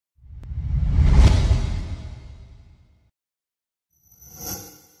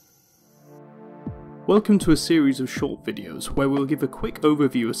Welcome to a series of short videos where we'll give a quick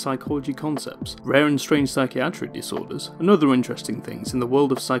overview of psychology concepts, rare and strange psychiatric disorders, and other interesting things in the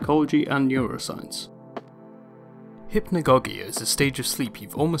world of psychology and neuroscience. Hypnagogia is a stage of sleep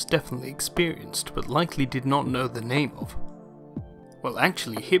you've almost definitely experienced but likely did not know the name of. Well,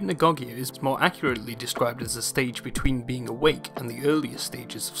 actually, hypnagogia is more accurately described as a stage between being awake and the earliest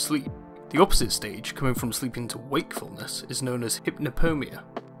stages of sleep. The opposite stage, coming from sleep into wakefulness, is known as hypnopomia.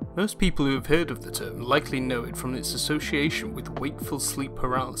 Most people who have heard of the term likely know it from its association with wakeful sleep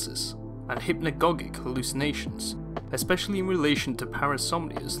paralysis and hypnagogic hallucinations, especially in relation to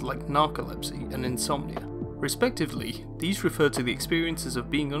parasomnias like narcolepsy and insomnia. Respectively, these refer to the experiences of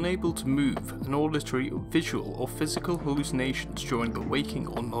being unable to move and auditory, visual or physical hallucinations during the waking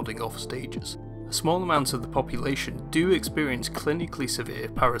or nodding off stages. A small amount of the population do experience clinically severe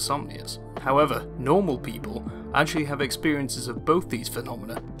parasomnias. However, normal people actually have experiences of both these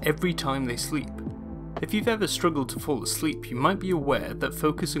phenomena every time they sleep. If you've ever struggled to fall asleep, you might be aware that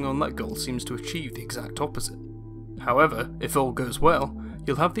focusing on that goal seems to achieve the exact opposite. However, if all goes well,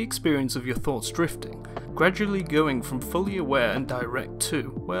 you'll have the experience of your thoughts drifting, gradually going from fully aware and direct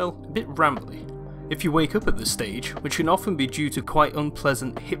to, well, a bit rambly. If you wake up at this stage, which can often be due to quite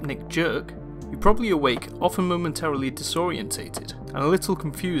unpleasant hypnic jerk, you're probably awake, often momentarily disorientated, and a little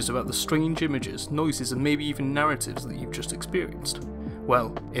confused about the strange images, noises and maybe even narratives that you've just experienced.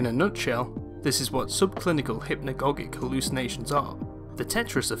 Well, in a nutshell, this is what subclinical hypnagogic hallucinations are. The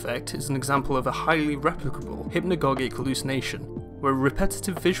Tetris effect is an example of a highly replicable hypnagogic hallucination, where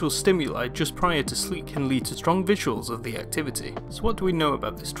repetitive visual stimuli just prior to sleep can lead to strong visuals of the activity. So what do we know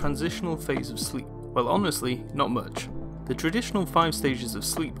about this transitional phase of sleep? Well, honestly, not much. The traditional 5 stages of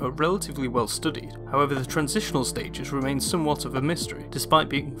sleep are relatively well studied, however the transitional stages remain somewhat of a mystery, despite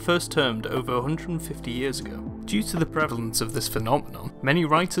being first termed over 150 years ago. Due to the prevalence of this phenomenon, many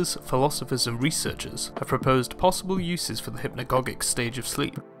writers, philosophers and researchers have proposed possible uses for the hypnagogic stage of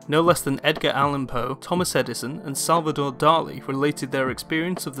sleep. No less than Edgar Allan Poe, Thomas Edison and Salvidor Dali related their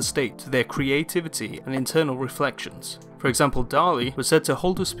experience of the state to their creativity and internal reflections. For example, Dali was said to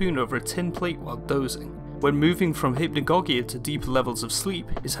hold a spoon over a tin plate while dozing. When moving from hypnagogia to deeper levels of sleep,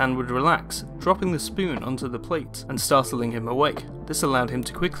 his hand would relax, dropping the spoon onto the plate and startling him awake. This allowed him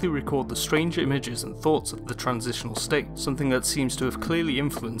to quickly record the strange images and thoughts of the transitional state, something that seems to have clearly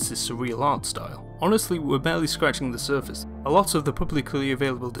influenced his surreal art style. Honestly, we're barely scratching the surface. A lot of the publicly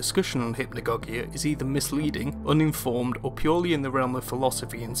available discussion on hypnagogia is either misleading, uninformed, or purely in the realm of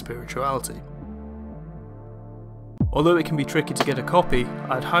philosophy and spirituality. Although it can be tricky to get a copy,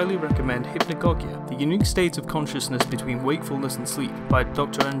 I'd highly recommend Hypnagogia, the unique state of consciousness between wakefulness and sleep by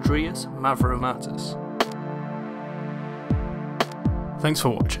Dr. Andreas Mavromatis. Thanks for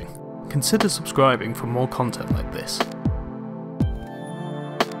watching. Consider subscribing for more content like this.